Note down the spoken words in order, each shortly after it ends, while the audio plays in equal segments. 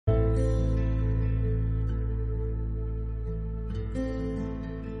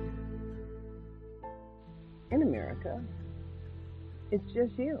America, it's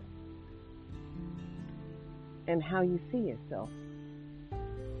just you and how you see yourself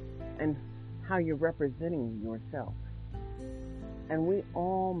and how you're representing yourself. And we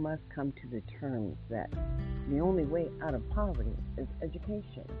all must come to the terms that the only way out of poverty is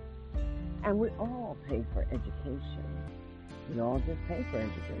education. And we all pay for education. We all just pay for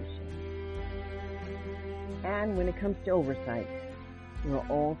education. And when it comes to oversight, we're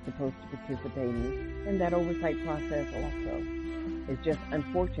all supposed to participate in that oversight process also. It's just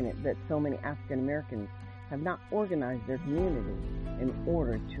unfortunate that so many African Americans have not organized their community in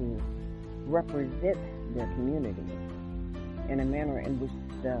order to represent their community in a manner in which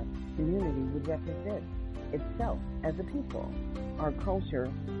the community would represent itself as a people. Our culture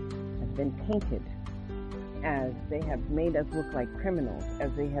has been tainted as they have made us look like criminals,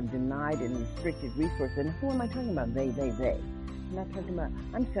 as they have denied and restricted resources. And who am I talking about? They. I'm not talking about,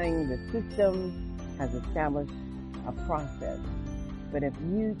 I'm saying the system has established a process. But if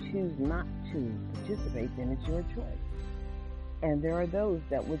you choose not to participate, then it's your choice. And there are those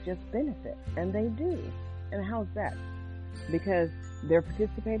that would just benefit, and they do. And how's that? Because they're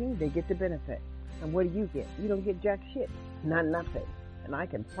participating, they get the benefit. And what do you get? You don't get jack shit. Not nothing. And I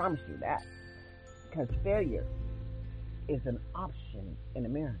can promise you that. Because failure is an option in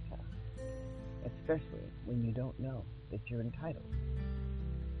America, especially when you don't know that you're entitled.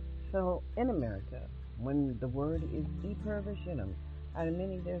 So in America, when the word is e pluribus unum, out of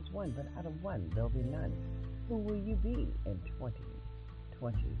many there's one, but out of one there'll be none. Who will you be in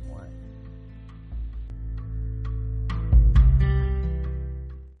 2021?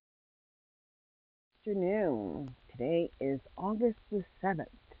 Afternoon. Today is August the 7th,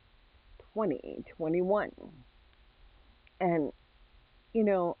 2021. And,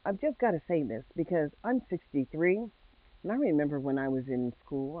 I've just got to say this because I'm 63, and I remember when I was in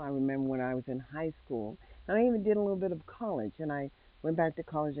school. I remember when I was in high school, and I even did a little bit of college, and I went back to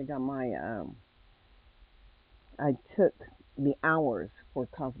college and got my, I took the hours for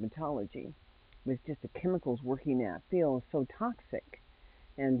cosmetology. It was just the chemicals working in that field so toxic.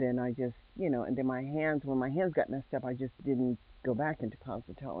 And then I just, and then when my hands got messed up, I just didn't go back into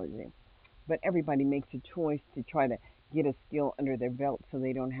cosmetology. But everybody makes a choice to try to get a skill under their belt so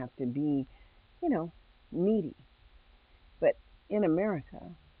they don't have to be, needy. But in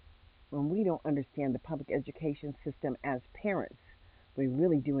America, when we don't understand the public education system as parents, we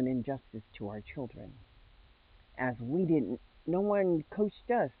really do an injustice to our children. As no one coached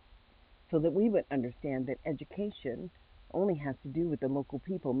us so that we would understand that education only has to do with the local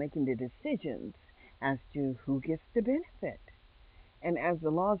people making the decisions as to who gets the benefit. And as the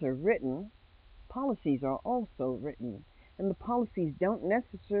laws are written, policies are also written. And the policies don't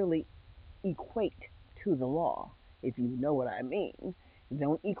necessarily equate to the law, if you know what I mean. They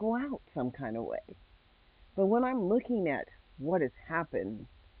don't equal out some kind of way. But when I'm looking at what has happened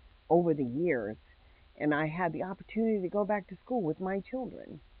over the years, and I had the opportunity to go back to school with my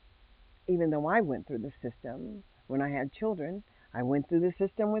children, even though I went through the system, when I had children, I went through the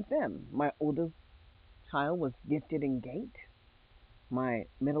system with them. My oldest child was gifted and gait. My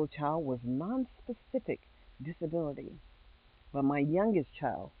middle child was non-specific disability. But my youngest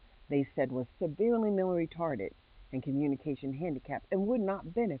child, they said, was severely mentally retarded and communication handicapped and would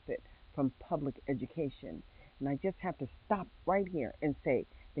not benefit from public education. And I just have to stop right here and say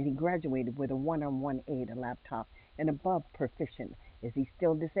that he graduated with a 1-on-1 a laptop, and above proficient. Is he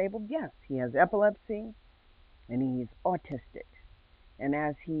still disabled? Yes, he has epilepsy, and he's autistic. And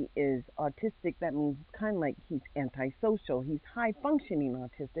as he is autistic, that means it's kind of like he's antisocial. He's high-functioning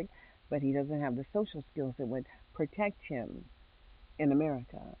autistic, but he doesn't have the social skills that would protect him in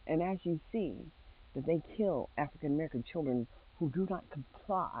America. And as you see, that they kill African-American children who do not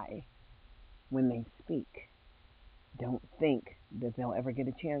comply when they speak. Don't think that they'll ever get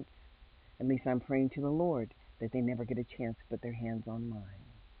a chance. At least I'm praying to the Lord that they never get a chance to put their hands on mine.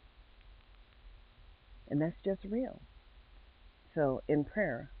 And that's just real. So in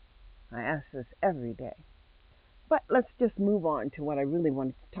prayer, I ask this every day. But let's just move on to what I really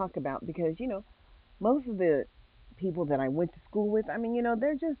wanted to talk about because, most of the people that I went to school with,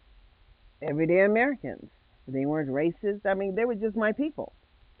 they're just everyday Americans. They weren't racist. They were just my people.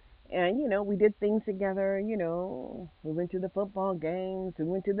 And, we did things together, we went to the football games, we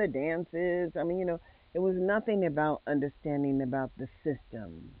went to the dances. It was nothing about understanding about the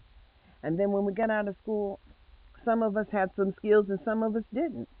system. And then when we got out of school, some of us had some skills and some of us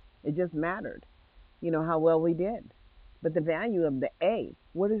didn't. It just mattered, how well we did. But the value of the A,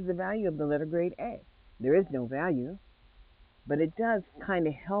 what is the value of the letter grade A? There is no value, but it does kind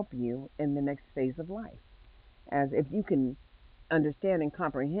of help you in the next phase of life. As if you can understand and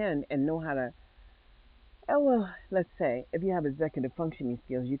comprehend and know how to Oh, well, let's say if you have executive functioning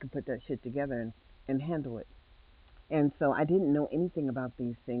skills, you can put that shit together and handle it. And so I didn't know anything about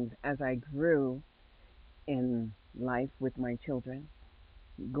these things as I grew in life with my children,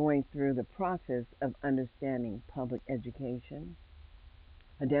 going through the process of understanding public education,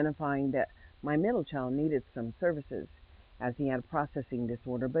 identifying that my middle child needed some services as he had a processing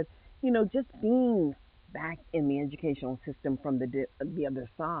disorder. But, just being back in the educational system from the other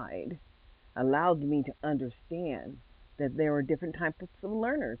side allowed me to understand that there are different types of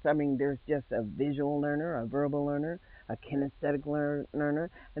learners. I mean, there's just a visual learner, a verbal learner, a kinesthetic learner,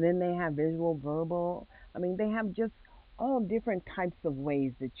 and then they have visual, verbal. I mean, they have just all different types of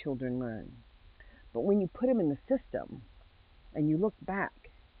ways that children learn. But when you put them in the system and you look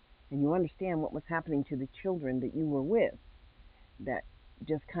back and you understand what was happening to the children that you were with, that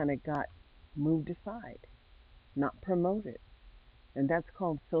just kind of got moved aside, not promoted. And that's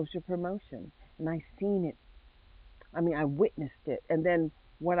called social promotion. And I seen it. I mean, I witnessed it. And then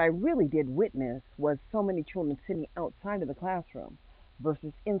what I really did witness was so many children sitting outside of the classroom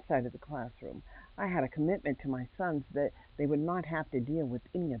versus inside of the classroom. I had a commitment to my sons that they would not have to deal with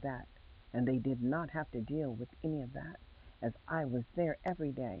any of that. And they did not have to deal with any of that as I was there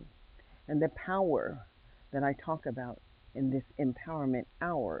every day. And the power that I talk about in this empowerment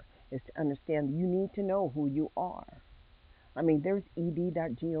hour is to understand you need to know who you are. I mean, there's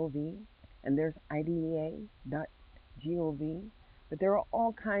ed.gov and there's idea.gov, but there are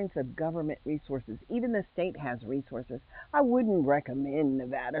all kinds of government resources. Even the state has resources. I wouldn't recommend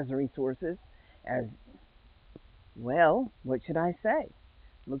Nevada's resources as well. What should I say?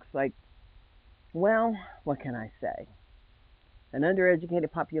 Looks like, well, what can I say? An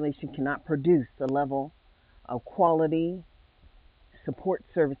undereducated population cannot produce the level of quality support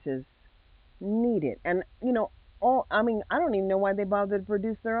services needed. And, I mean, I don't even know why they bothered to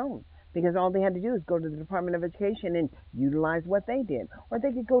produce their own. Because all they had to do is go to the Department of Education and utilize what they did. Or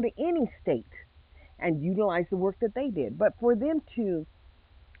they could go to any state and utilize the work that they did. But for them to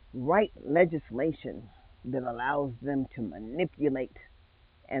write legislation that allows them to manipulate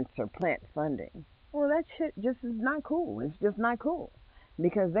and supplant funding, well, that shit just is not cool. It's just not cool.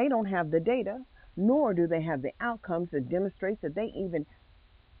 Because they don't have the data, nor do they have the outcomes that demonstrate that they even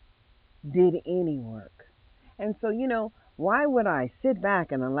did any work. And so, why would I sit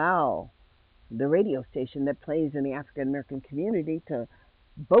back and allow the radio station that plays in the African American community to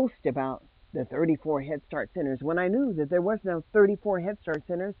boast about the 34 Head Start centers when I knew that there was no 34 Head Start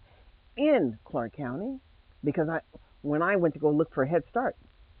centers in Clark County? Because when I went to go look for Head Start,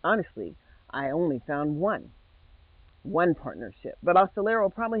 honestly, I only found one partnership. But Oscillero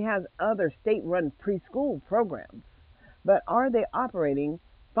probably has other state-run preschool programs. But are they operating,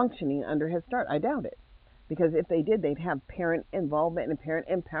 functioning under Head Start? I doubt it. Because if they did, they'd have parent involvement and parent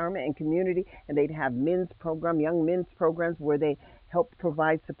empowerment and community, and they'd have young men's programs where they help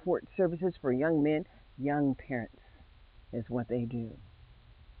provide support services for young men. Young parents is what they do.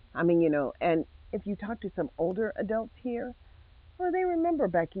 I mean, and if you talk to some older adults here, well, they remember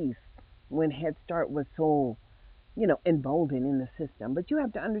back east when Head Start was so, emboldened in the system. But you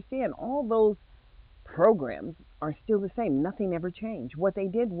have to understand, all those programs are still the same. Nothing ever changed. What they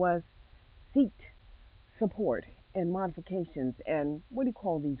did was seek support and modifications and what do you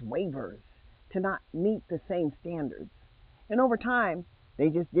call these waivers to not meet the same standards. And over time, they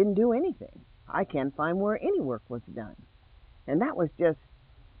just didn't do anything. I can't find where any work was done. And that was just,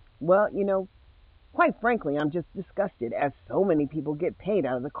 well, quite frankly, I'm just disgusted as so many people get paid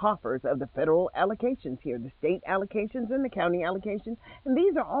out of the coffers of the federal allocations here, the state allocations and the county allocations. And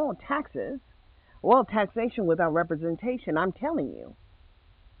these are all taxes. Well, taxation without representation, I'm telling you.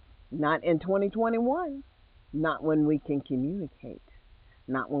 Not in 2021. Not when we can communicate.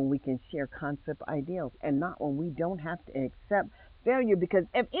 Not when we can share concept ideals. And not when we don't have to accept failure. Because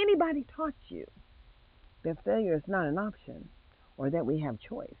if anybody taught you that failure is not an option or that we have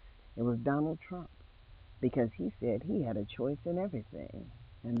choice, it was Donald Trump. Because he said he had a choice in everything.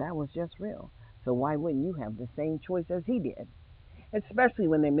 And that was just real. So why wouldn't you have the same choice as he did? Especially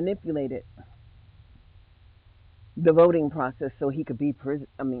when they manipulated the voting process so he could be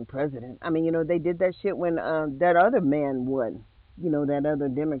president. I mean, they did that shit when that other man won. That other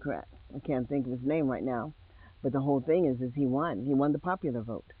Democrat. I can't think of his name right now. But the whole thing is he won. He won the popular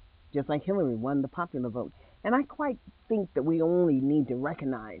vote. Just like Hillary won the popular vote. And I quite think that we only need to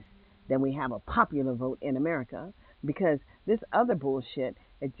recognize that we have a popular vote in America, because this other bullshit,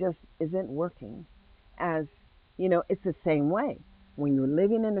 it just isn't working. As, it's the same way. When you're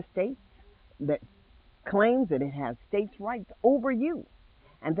living in a state that claims that it has states' rights over you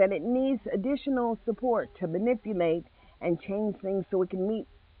and that it needs additional support to manipulate and change things so it can meet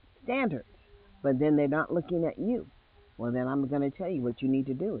standards. but then they're not looking at you. Well, then I'm going to tell you what you need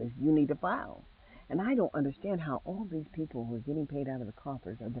to do is you need to file. And I don't understand how all these people who are getting paid out of the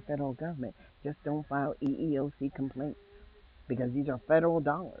coffers of the federal government just don't file EEOC complaints because these are federal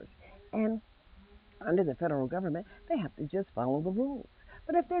dollars. And under the federal government, they have to just follow the rules.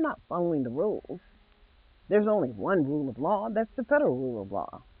 But if they're not following the rules, there's only one rule of law. That's the federal rule of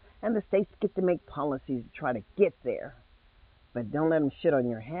law. And the states get to make policies to try to get there. But don't let them shit on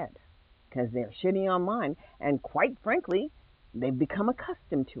your head because they're shitting on mine. And quite frankly, they've become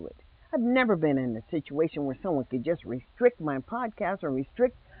accustomed to it. I've never been in a situation where someone could just restrict my podcast or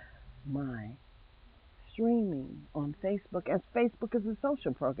restrict my streaming on Facebook, as Facebook is a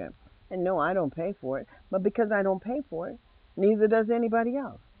social program. And no, I don't pay for it. But because I don't pay for it, neither does anybody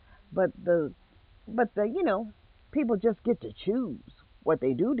else. But the people just get to choose what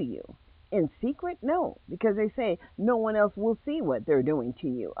they do to you. In secret? No, because they say no one else will see what they're doing to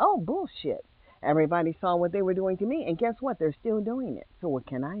you. Oh, bullshit. Everybody saw what they were doing to me, and guess what? They're still doing it. So what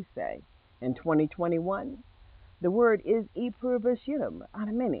can I say? In 2021, the word is e pluribus unum, out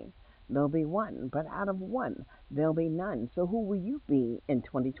of many. There'll be one, but out of one, there'll be none. So who will you be in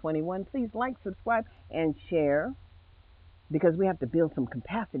 2021? Please like, subscribe, and share because we have to build some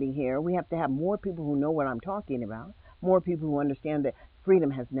capacity here. We have to have more people who know what I'm talking about, more people who understand that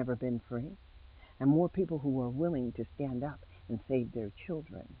freedom has never been free, and more people who are willing to stand up and save their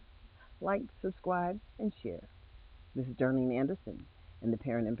children. Like, subscribe, and share. This is Darlene Anderson in the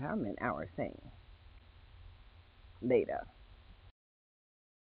Parent Empowerment Hour saying, later.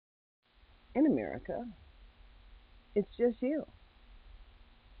 In America, it's just you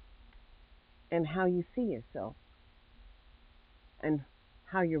and how you see yourself and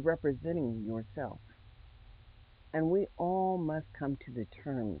how you're representing yourself. And we all must come to the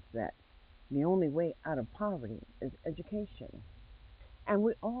terms that the only way out of poverty is education. And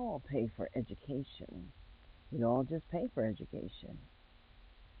we all pay for education. We all just pay for education.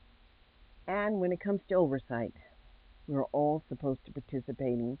 And when it comes to oversight, we're all supposed to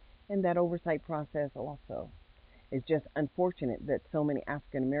participating in that oversight process also. It's just unfortunate that so many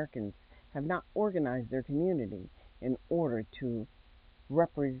African Americans have not organized their community in order to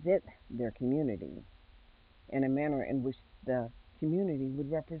represent their community in a manner in which the community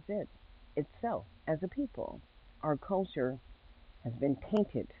would represent itself as a people. Our culture has been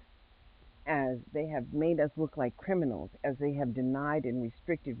tainted as they have made us look like criminals, as they have denied and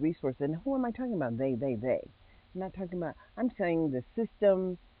restricted resources. And who am I talking about? They. I'm not talking about, I'm saying the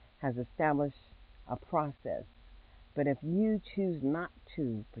system has established a process. But if you choose not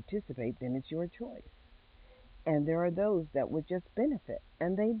to participate, then it's your choice. And there are those that would just benefit,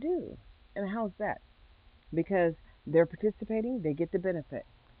 and they do. And how's that? Because they're participating, they get the benefit.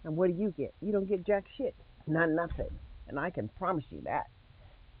 And what do you get? You don't get jack shit, not nothing. And I can promise you that.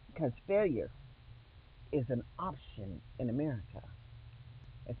 Because failure is an option in America,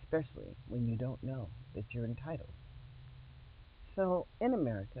 especially when you don't know that you're entitled. So in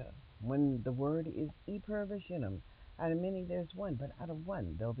America, when the word is e pluribus unum, out of many there's one, but out of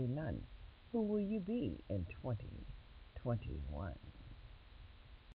one there'll be none. Who will you be in 2021?